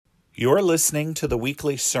You're listening to the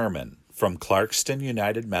weekly sermon from Clarkston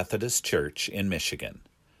United Methodist Church in Michigan.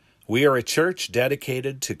 We are a church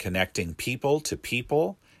dedicated to connecting people to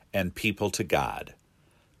people and people to God.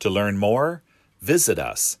 To learn more, visit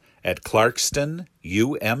us at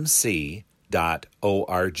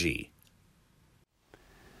clarkstonumc.org.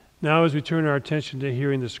 Now, as we turn our attention to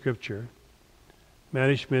hearing the Scripture,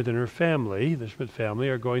 Maddie Schmidt and her family, the Schmidt family,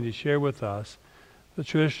 are going to share with us the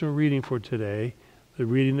traditional reading for today, the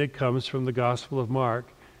reading that comes from the Gospel of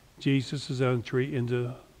Mark, Jesus' entry into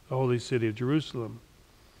the holy city of Jerusalem.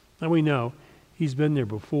 And we know he's been there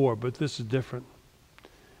before, but this is different.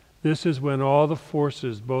 This is when all the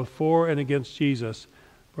forces, both for and against Jesus,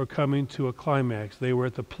 were coming to a climax. They were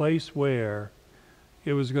at the place where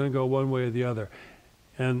it was going to go one way or the other.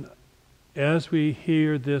 And as we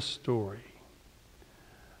hear this story,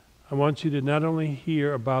 I want you to not only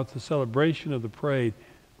hear about the celebration of the parade,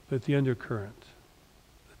 but the undercurrent,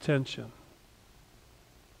 the tension,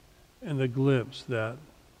 and the glimpse that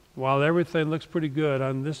while everything looks pretty good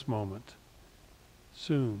on this moment,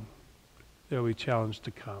 soon there will be challenge to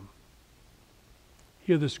come.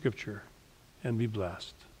 Hear the Scripture and be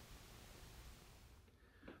blessed.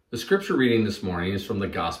 The Scripture reading this morning is from the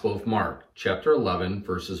Gospel of Mark, chapter 11,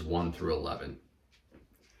 verses 1 through 11.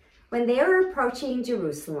 When they were approaching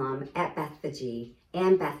Jerusalem at Bethphage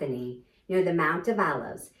and Bethany, near the Mount of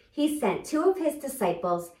Olives, he sent two of his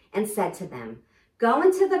disciples and said to them, "Go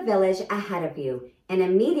into the village ahead of you, and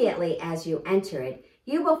immediately as you enter it,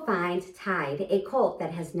 you will find tied a colt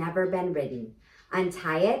that has never been ridden.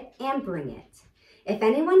 Untie it and bring it. If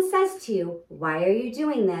anyone says to you, 'Why are you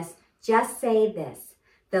doing this?' just say this,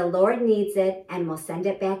 'The Lord needs it and will send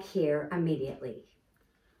it back here immediately.'"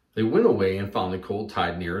 They went away and found the colt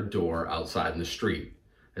tied near a door outside in the street.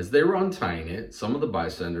 As they were untying it, some of the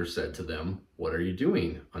bystanders said to them, "What are you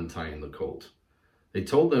doing, untying the colt?" They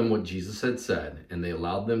told them what Jesus had said, and they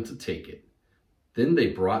allowed them to take it. Then they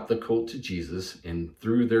brought the colt to Jesus and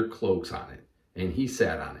threw their cloaks on it, and he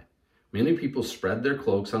sat on it. Many people spread their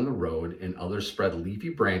cloaks on the road, and others spread leafy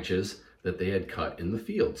branches that they had cut in the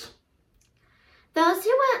fields. Those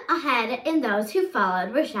who went ahead and those who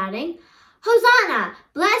followed were shouting, "Hosanna!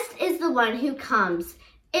 Blessed is the one who comes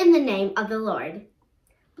in the name of the Lord.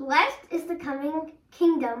 Blessed is the coming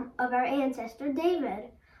kingdom of our ancestor David.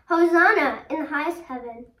 Hosanna in the highest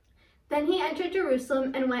heaven." Then he entered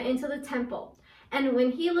Jerusalem and went into the temple. And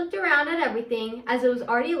when he looked around at everything, as it was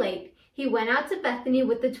already late, he went out to Bethany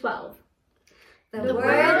with the 12. The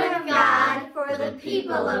word of God for the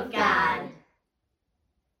people of God.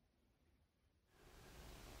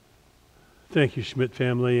 Thank you, Schmidt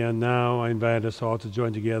family. And now I invite us all to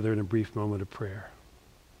join together in a brief moment of prayer.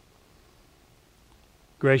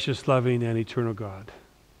 Gracious, loving, and eternal God,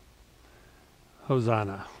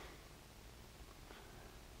 Hosanna.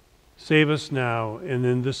 Save us now, and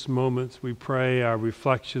in this moment we pray our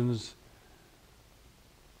reflections,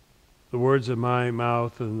 the words of my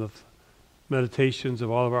mouth and the meditations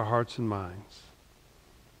of all of our hearts and minds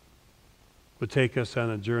would take us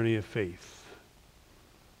on a journey of faith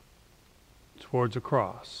towards a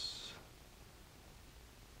cross,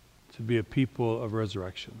 to be a people of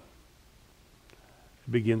resurrection.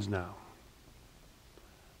 It begins now.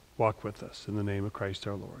 Walk with us in the name of Christ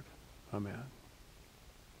our Lord. Amen.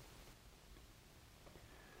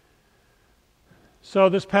 So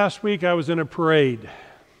this past week I was in a parade.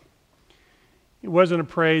 It wasn't a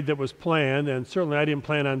parade that was planned, and certainly I didn't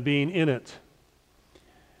plan on being in it.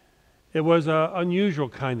 It was an unusual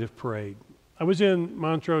kind of parade. I was in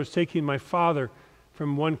Montrose taking my father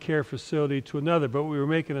from one care facility to another, but we were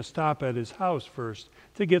making a stop at his house first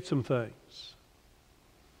to get some things.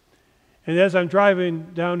 And as I'm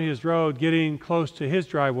driving down his road, getting close to his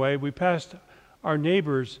driveway, we passed our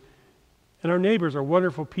neighbors, and our neighbors are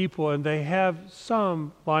wonderful people, and they have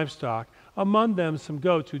some livestock, among them some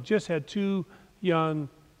goats who just had two young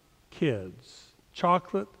kids,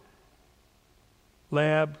 chocolate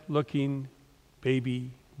lab-looking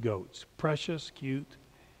baby goats, precious, cute.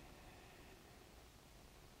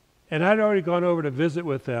 And I'd already gone over to visit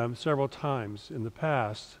with them several times in the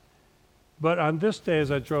past, but on this day as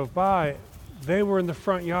I drove by, they were in the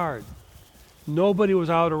front yard. Nobody was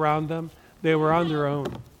out around them. They were on their own.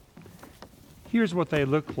 Here's what they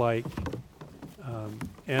look like,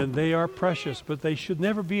 and they are precious, but they should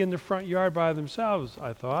never be in the front yard by themselves,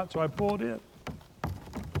 I thought, so I pulled in.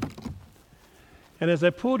 And as I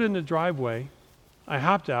pulled in the driveway, I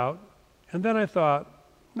hopped out, and then I thought,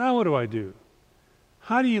 now what do I do?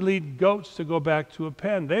 How do you lead goats to go back to a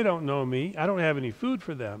pen? They don't know me. I don't have any food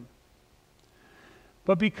for them.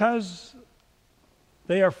 But because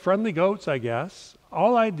they are friendly goats, I guess,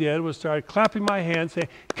 all I did was start clapping my hands, saying,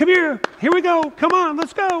 "Come here we go, come on,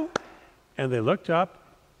 let's go." And they looked up,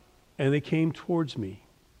 and they came towards me.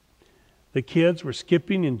 The kids were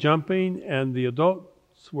skipping and jumping, and the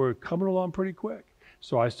adults were coming along pretty quick.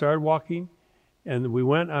 So I started walking, and we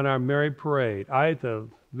went on our merry parade. I at the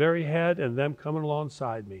very head, and them coming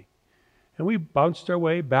alongside me. And we bounced our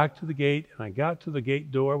way back to the gate, and I got to the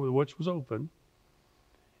gate door, which was open.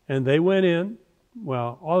 And they went in.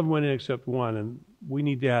 Well, all of them went in except one, and we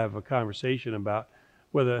need to have a conversation about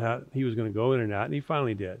whether he was going to go in or not, and he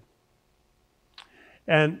finally did.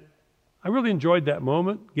 And I really enjoyed that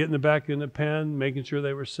moment, getting them back in the pen, making sure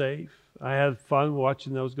they were safe. I had fun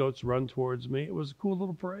watching those goats run towards me. It was a cool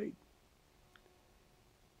little parade.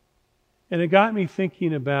 And it got me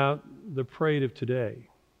thinking about the parade of today.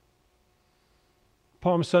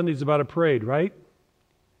 Palm Sunday is about a parade, right?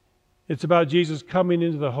 It's about Jesus coming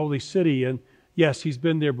into the holy city, and yes, he's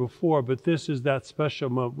been there before, but this is that special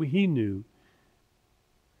moment. He knew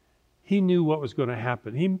what was going to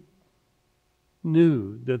happen. He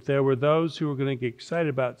knew that there were those who were going to get excited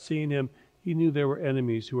about seeing him. He knew there were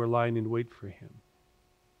enemies who were lying in wait for him.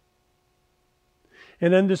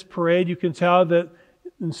 And in this parade, you can tell that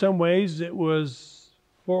in some ways it was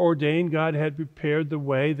foreordained. God had prepared the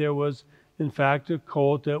way. There was, in fact, a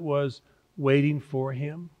colt that was waiting for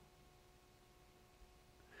him.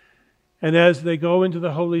 And as they go into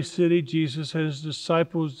the holy city, Jesus and his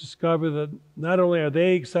disciples discover that not only are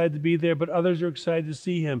they excited to be there, but others are excited to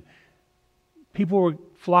see him. People were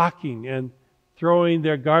flocking and throwing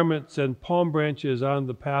their garments and palm branches on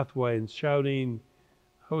the pathway and shouting,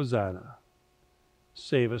 "Hosanna,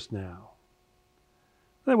 save us now."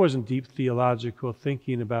 There wasn't deep theological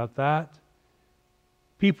thinking about that.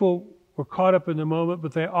 People were caught up in the moment,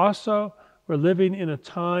 but they also were living in a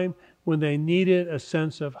time when they needed a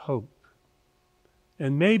sense of hope.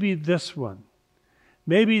 And maybe this one,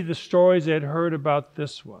 maybe the stories they had heard about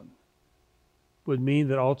this one would mean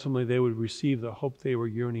that ultimately they would receive the hope they were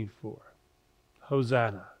yearning for.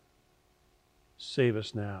 Hosanna, save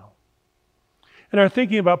us now. And our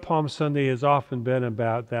thinking about Palm Sunday has often been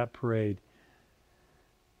about that parade.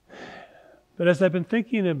 But as I've been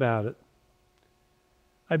thinking about it,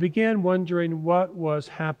 I began wondering what was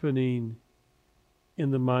happening in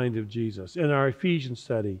the mind of Jesus. In our Ephesians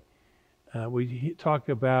study, we talk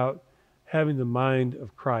about having the mind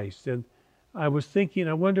of Christ. And I was thinking,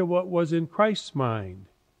 I wonder what was in Christ's mind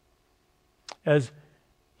as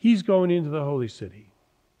he's going into the holy city.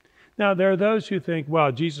 Now, there are those who think,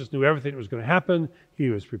 well, Jesus knew everything that was going to happen. He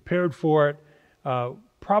was prepared for it,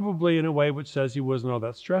 probably in a way which says he wasn't all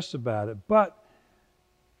that stressed about it. But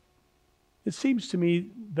it seems to me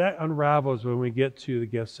that unravels when we get to the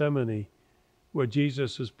Gethsemane, where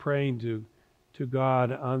Jesus is praying to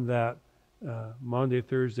God on that Monday,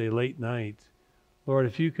 Thursday, late night. Lord,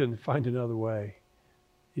 if you can find another way,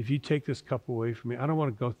 if you take this cup away from me, I don't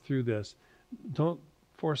want to go through this. Don't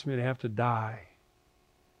force me to have to die.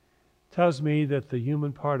 Tells me that the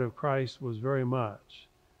human part of Christ was very much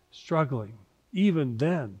struggling, even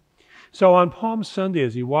then. So on Palm Sunday,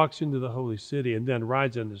 as he walks into the holy city and then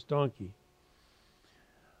rides on this donkey,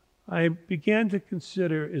 I began to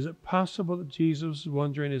consider, is it possible that Jesus was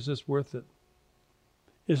wondering, is this worth it?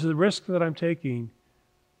 Is the risk that I'm taking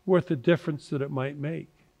worth the difference that it might make?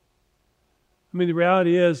 I mean, the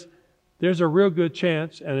reality is, there's a real good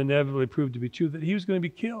chance, and inevitably proved to be true, that he was going to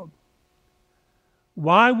be killed.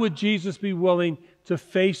 Why would Jesus be willing to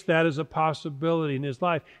face that as a possibility in his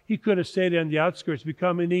life? He could have stayed on the outskirts,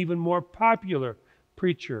 become an even more popular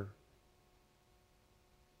preacher.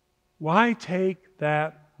 Why take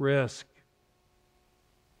that risk?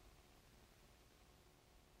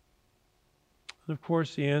 And of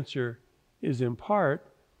course, the answer is in part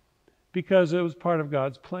because it was part of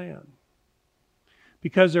God's plan.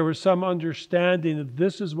 Because there was some understanding that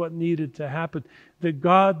this is what needed to happen, that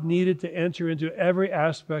God needed to enter into every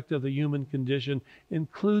aspect of the human condition,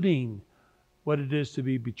 including what it is to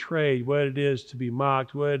be betrayed, what it is to be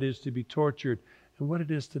mocked, what it is to be tortured, and what it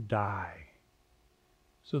is to die.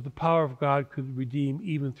 So the power of God could redeem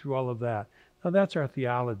even through all of that. Now that's our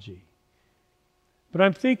theology. But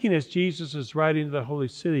I'm thinking as Jesus is riding to the holy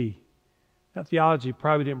city, that theology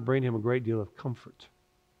probably didn't bring him a great deal of comfort.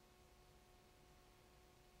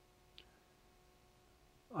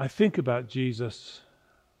 I think about Jesus,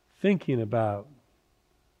 thinking about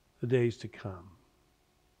the days to come.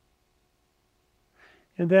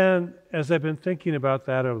 And then, as I've been thinking about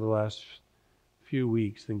that over the last few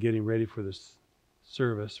weeks and getting ready for this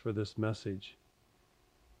service, for this message,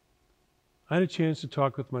 I had a chance to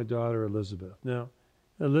talk with my daughter, Elizabeth. Now,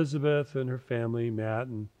 Elizabeth and her family, Matt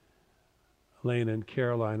and Elena and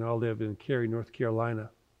Caroline all lived in Cary, North Carolina.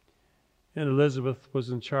 And Elizabeth was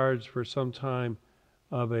in charge for some time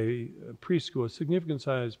of a preschool, a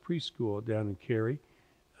significant-sized preschool down in Cary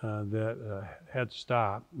that had to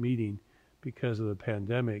stop meeting because of the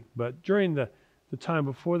pandemic. But during the time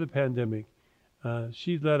before the pandemic,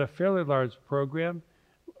 she led a fairly large program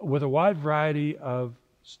with a wide variety of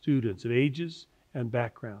students of ages and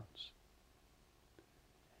backgrounds.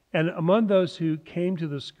 And among those who came to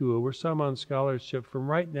the school were some on scholarship from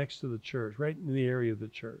right next to the church, right in the area of the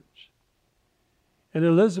church. And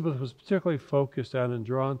Elizabeth was particularly focused on and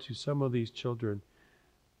drawn to some of these children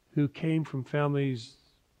who came from families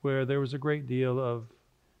where there was a great deal of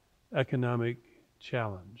economic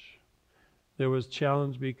challenge. There was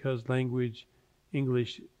challenge because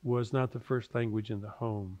English was not the first language in the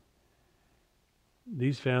home.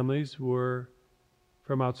 These families were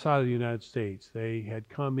from outside of the United States. They had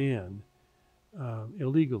come in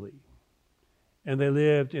illegally, and they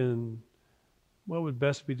lived in what would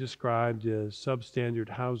best be described as substandard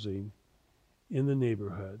housing in the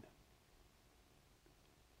neighborhood.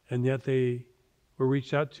 And yet they were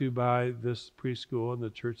reached out to by this preschool and the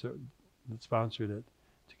church that sponsored it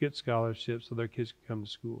to get scholarships so their kids could come to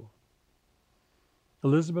school.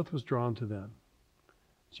 Elizabeth was drawn to them.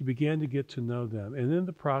 She began to get to know them, and in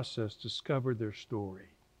the process discovered their story.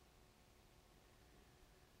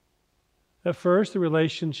 At first, the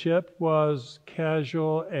relationship was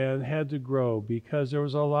casual and had to grow because there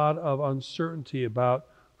was a lot of uncertainty about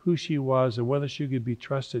who she was and whether she could be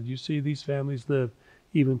trusted. You see, these families live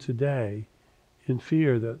even today in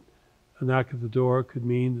fear that a knock at the door could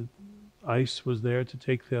mean that ICE was there to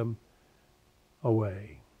take them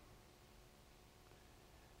away.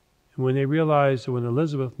 And when they realized that when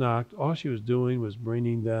Elizabeth knocked, all she was doing was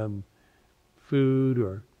bringing them food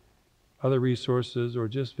or other resources or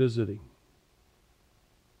just visiting.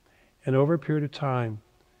 And over a period of time,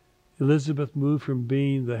 Elizabeth moved from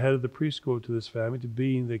being the head of the preschool to this family to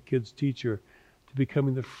being the kids' teacher to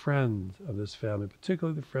becoming the friend of this family,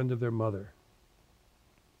 particularly the friend of their mother.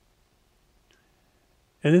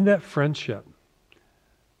 And in that friendship,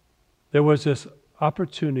 there was this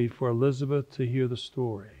opportunity for Elizabeth to hear the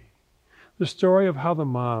story of how the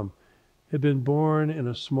mom had been born in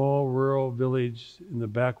a small rural village in the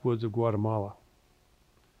backwoods of Guatemala,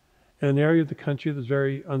 in an area of the country that was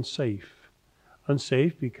very unsafe.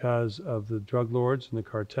 Unsafe because of the drug lords and the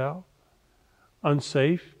cartel.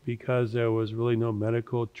 Unsafe because there was really no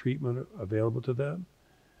medical treatment available to them.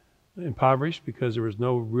 Impoverished because there was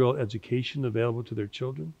no real education available to their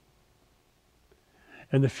children.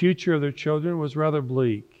 And the future of their children was rather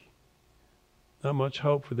bleak. Not much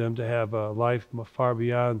hope for them to have a life far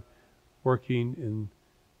beyond working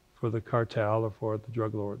for the cartel or for the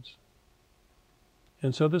drug lords.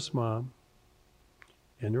 And so this mom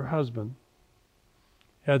and her husband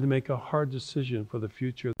had to make a hard decision for the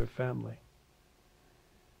future of their family.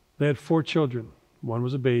 They had 4 children. One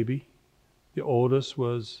was a baby. The oldest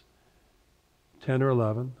was 10 or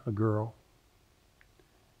 11, a girl.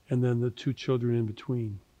 And then the 2 children in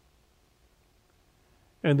between.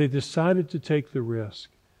 And they decided to take the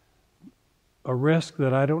risk, a risk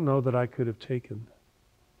that I don't know that I could have taken,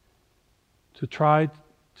 to try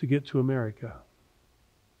to get to America.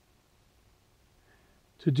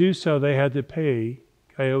 To do so, they had to pay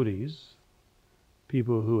coyotes,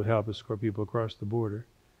 people who would help escort people across the border,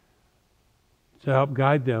 to help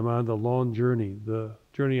guide them on the long journey, the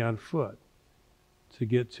journey on foot, to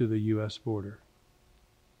get to the U.S. border.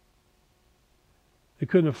 They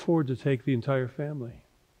couldn't afford to take the entire family.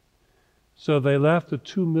 So they left the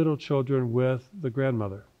 2 middle children with the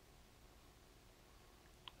grandmother,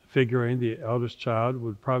 figuring the eldest child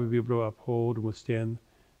would probably be able to uphold and withstand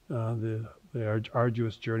the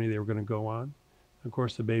arduous journey they were going to go on. Of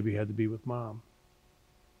course, the baby had to be with mom.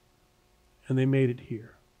 And they made it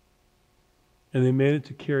here. And they made it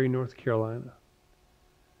to Cary, North Carolina.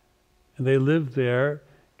 And they lived there,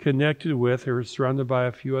 connected with or surrounded by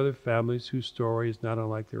a few other families whose story is not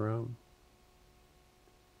unlike their own.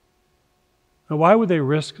 Now, why would they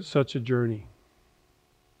risk such a journey?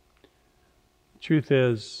 The truth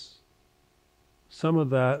is, some of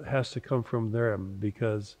that has to come from them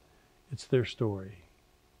because it's their story.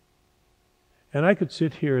 And I could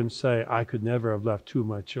sit here and say, I could never have left 2 of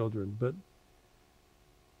my children, but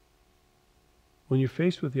when you're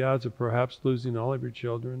faced with the odds of perhaps losing all of your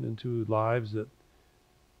children into lives that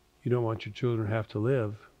you don't want your children to have to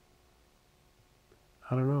live,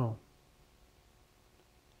 I don't know.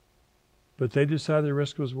 But they decided the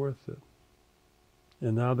risk was worth it.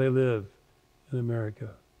 And now they live in America.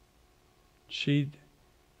 She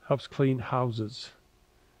helps clean houses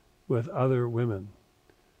with other women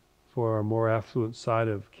for a more affluent side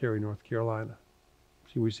of Cary, North Carolina.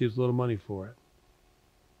 She receives a little money for it.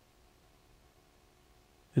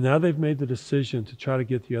 And now they've made the decision to try to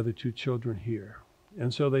get the other two children here.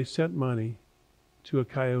 And so they sent money to a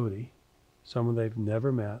coyote, someone they've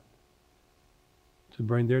never met, to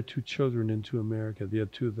bring their two children into America, the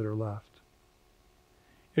two that are left.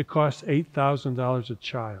 It costs $8,000 a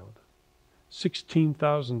child,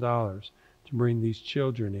 $16,000 to bring these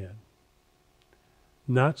children in.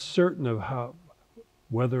 Not certain of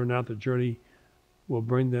whether or not the journey will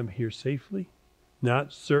bring them here safely.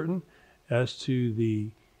 Not certain as to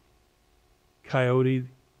the coyote's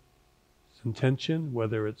intention,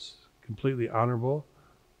 whether it's completely honorable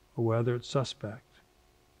or whether it's suspect.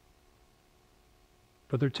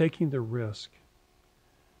 But they're taking the risk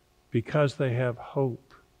because they have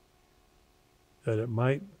hope that it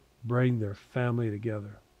might bring their family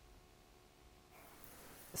together.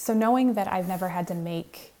 So knowing that I've never had to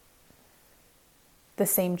make the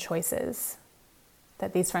same choices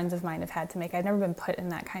that these friends of mine have had to make, I've never been put in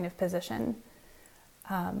that kind of position.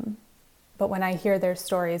 But when I hear their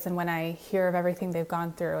stories and when I hear of everything they've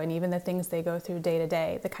gone through and even the things they go through day to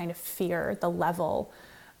day, the kind of fear, the level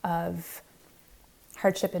of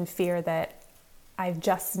hardship and fear that I've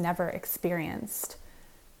just never experienced,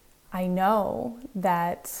 I know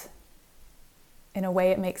that in a way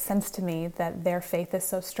it makes sense to me that their faith is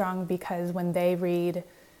so strong, because when they read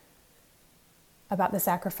about the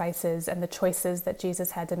sacrifices and the choices that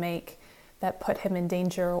Jesus had to make that put him in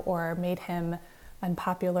danger or made him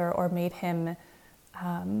unpopular or made him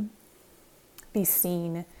be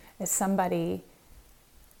seen as somebody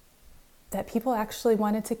that people actually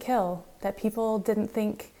wanted to kill, that people didn't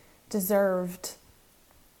think deserved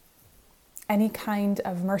any kind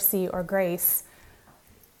of mercy or grace,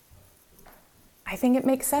 I think it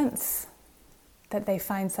makes sense that they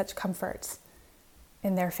find such comfort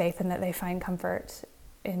in their faith and that they find comfort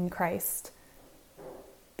in Christ.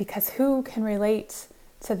 Because who can relate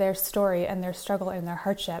to their story and their struggle and their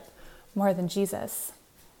hardship more than Jesus?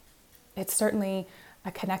 It's certainly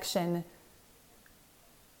a connection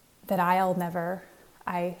that I have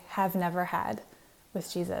never had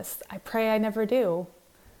with Jesus. I pray I never do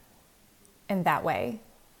in that way,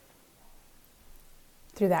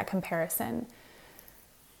 through that comparison.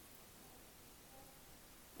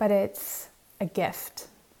 But it's a gift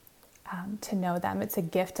to know them. It's a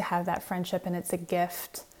gift to have that friendship, and it's a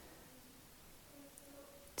gift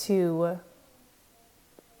to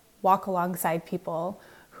walk alongside people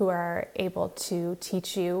who are able to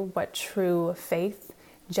teach you what true faith,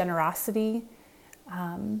 generosity,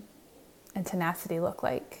 and tenacity look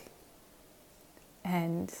like.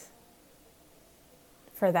 And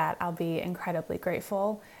for that, I'll be incredibly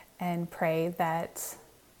grateful and pray that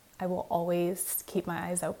I will always keep my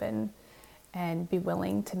eyes open and be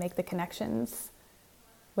willing to make the connections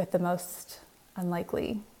with the most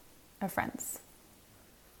unlikely of friends.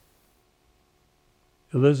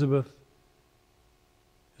 Elizabeth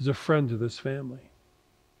is a friend to this family.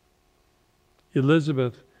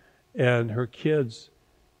 Elizabeth and her kids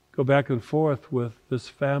go back and forth with this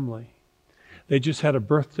family. They just had a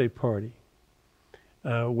birthday party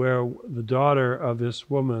where the daughter of this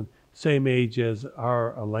woman, same age as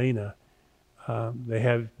our Elena, they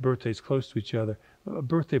have birthdays close to each other, a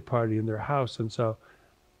birthday party in their house. And so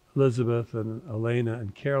Elizabeth and Elena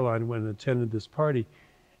and Caroline went and attended this party.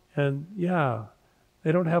 And yeah,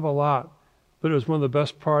 they don't have a lot, but it was one of the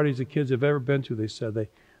best parties the kids have ever been to, they said. They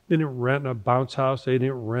didn't rent a bounce house. They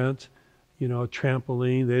didn't rent, a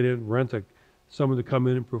trampoline. They didn't rent someone to come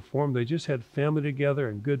in and perform. They just had family together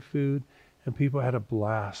and good food, and people had a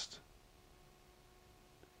blast.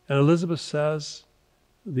 And Elizabeth says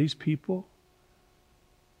these people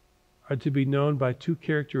are to be known by two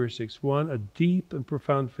characteristics. One, a deep and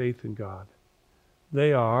profound faith in God.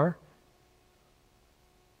 They are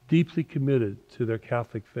deeply committed to their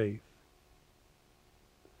Catholic faith.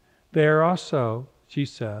 They are also, she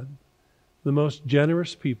said, the most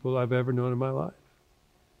generous people I've ever known in my life.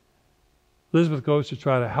 Elizabeth goes to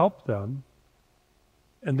try to help them,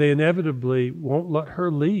 and they inevitably won't let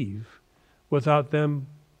her leave without them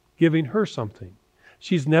giving her something.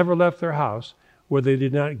 She's never left their house where they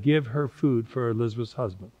did not give her food for Elizabeth's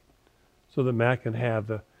husband, so that Matt can have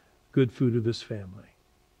the good food of this family.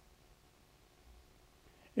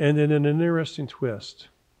 And in an interesting twist,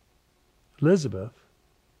 Elizabeth,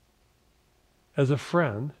 as a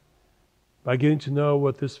friend, by getting to know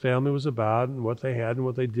what this family was about and what they had and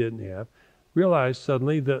what they didn't have, realized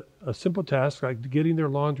suddenly that a simple task like getting their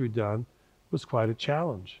laundry done was quite a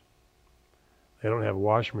challenge. They don't have a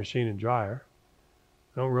washing machine and dryer.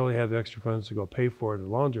 They don't really have the extra funds to go pay for it at a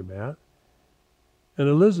laundromat. And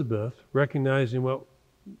Elizabeth, recognizing what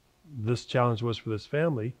this challenge was for this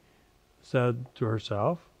family, said to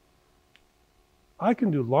herself, I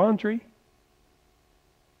can do laundry.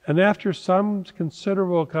 And after some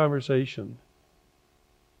considerable conversation,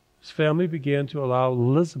 his family began to allow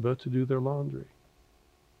Elizabeth to do their laundry.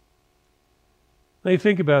 Now you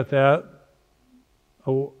think about that,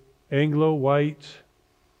 an Anglo-white,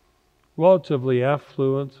 relatively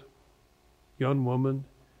affluent young woman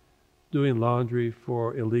doing laundry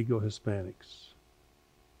for illegal Hispanics.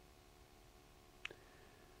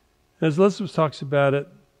 As Elizabeth talks about it,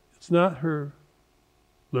 it's not her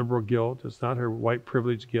liberal guilt, it's not her white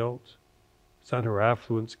privilege guilt, it's not her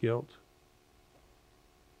affluence guilt.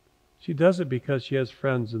 She does it because she has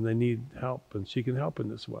friends and they need help, and she can help in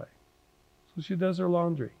this way. So she does her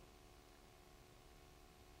laundry.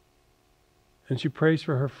 And she prays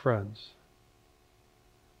for her friends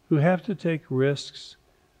who have to take risks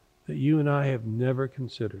that you and I have never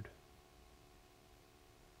considered.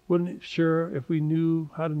 Wouldn't sure if we knew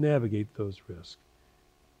how to navigate those risks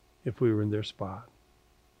if we were in their spot.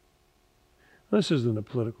 This isn't a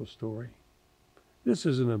political story. This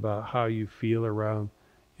isn't about how you feel around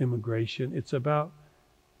immigration. It's about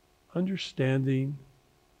understanding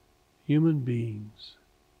human beings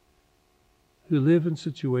who live in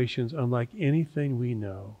situations unlike anything we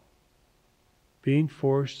know, being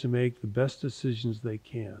forced to make the best decisions they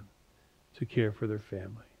can to care for their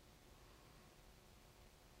family.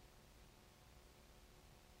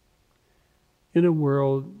 In a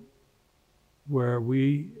world where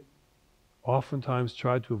we oftentimes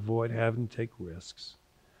try to avoid having to take risks,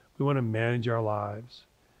 we want to manage our lives.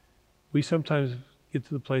 We sometimes get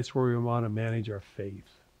to the place where we want to manage our faith.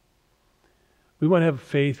 We want to have a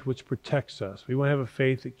faith which protects us. We want to have a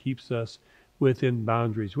faith that keeps us within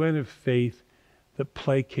boundaries. We want to have faith that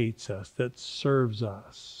placates us, that serves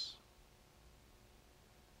us.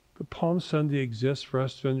 But Palm Sunday exists for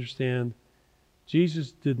us to understand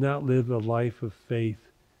Jesus did not live a life of faith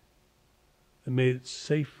that made it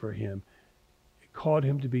safe for him. It called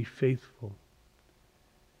him to be faithful.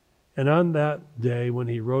 And on that day when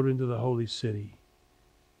he rode into the holy city,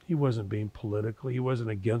 he wasn't being political. He wasn't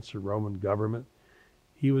against the Roman government.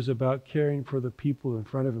 He was about caring for the people in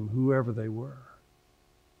front of him, whoever they were.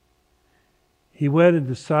 He went and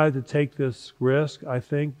decided to take this risk, I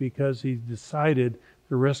think, because he decided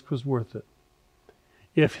the risk was worth it.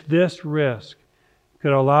 If this risk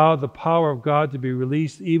could allow the power of God to be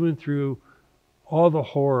released even through all the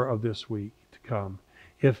horror of this week to come,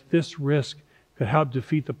 if this risk could help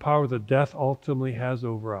defeat the power that death ultimately has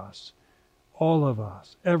over us, all of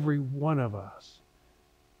us, every one of us,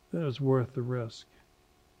 that is worth the risk.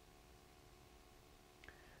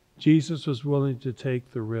 Jesus was willing to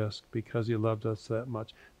take the risk because he loved us that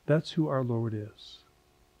much. That's who our Lord is.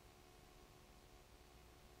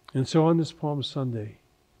 And so on this Palm Sunday,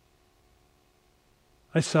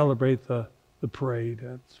 I celebrate the parade.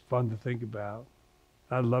 It's fun to think about.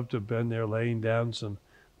 I'd love to have been there laying down some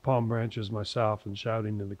palm branches myself and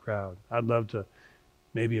shouting in the crowd. I'd love to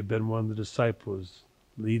maybe have been one of the disciples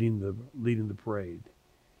leading the parade.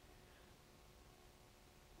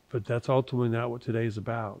 But that's ultimately not what today is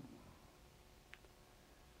about.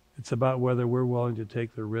 It's about whether we're willing to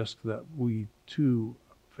take the risk that we too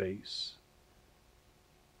face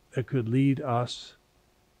that could lead us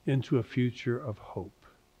into a future of hope,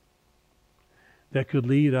 that could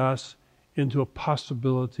lead us into a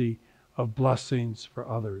possibility of blessings for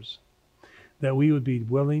others, that we would be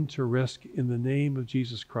willing to risk in the name of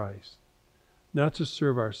Jesus Christ, not to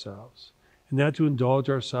serve ourselves, and not to indulge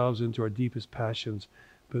ourselves into our deepest passions,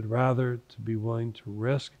 but rather to be willing to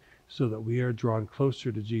risk so that we are drawn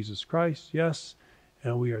closer to Jesus Christ, yes,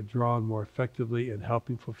 and we are drawn more effectively in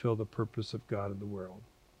helping fulfill the purpose of God in the world.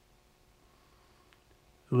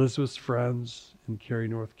 Elizabeth's friends in Cary,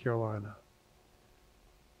 North Carolina,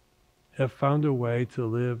 have found a way to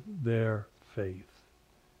live their faith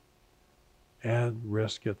and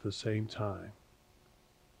risk at the same time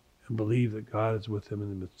and believe that God is with them in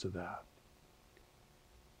the midst of that.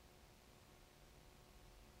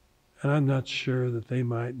 And I'm not sure that they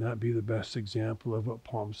might not be the best example of what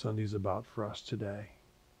Palm Sunday is about for us today,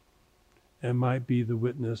 and might be the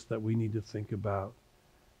witness that we need to think about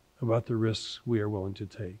the risks we are willing to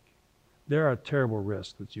take. There are terrible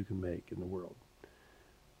risks that you can make in the world.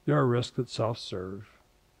 There are risks that self-serve.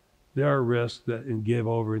 There are risks that give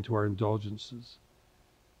over into our indulgences.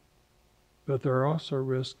 But there are also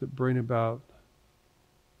risks that bring about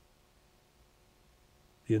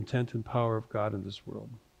the intent and power of God in this world.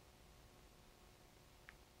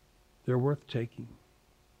 They're worth taking.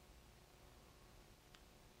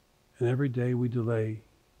 And every day we delay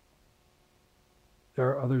There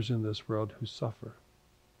are others in this world who suffer.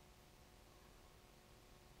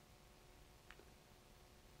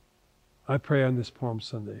 I pray on this Palm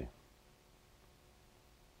Sunday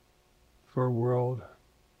for a world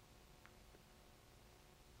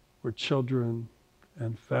where children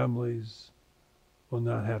and families will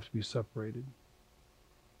not have to be separated.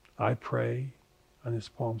 I pray on this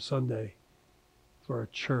Palm Sunday for a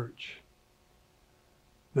church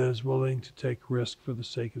that is willing to take risk for the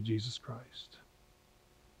sake of Jesus Christ.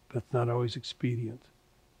 That's not always expedient,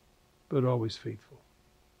 but always faithful.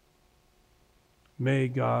 May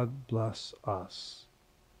God bless us,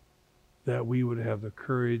 that we would have the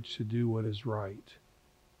courage to do what is right,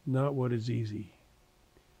 not what is easy,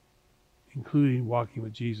 including walking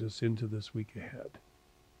with Jesus into this week ahead.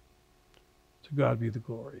 To God be the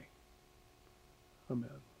glory. Amen.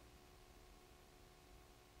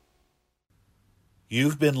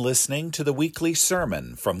 You've been listening to the weekly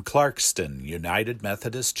sermon from Clarkston United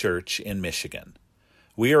Methodist Church in Michigan.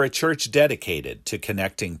 We are a church dedicated to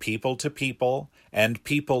connecting people to people and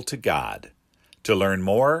people to God. To learn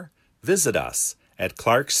more, visit us at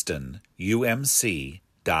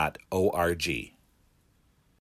clarkstonumc.org.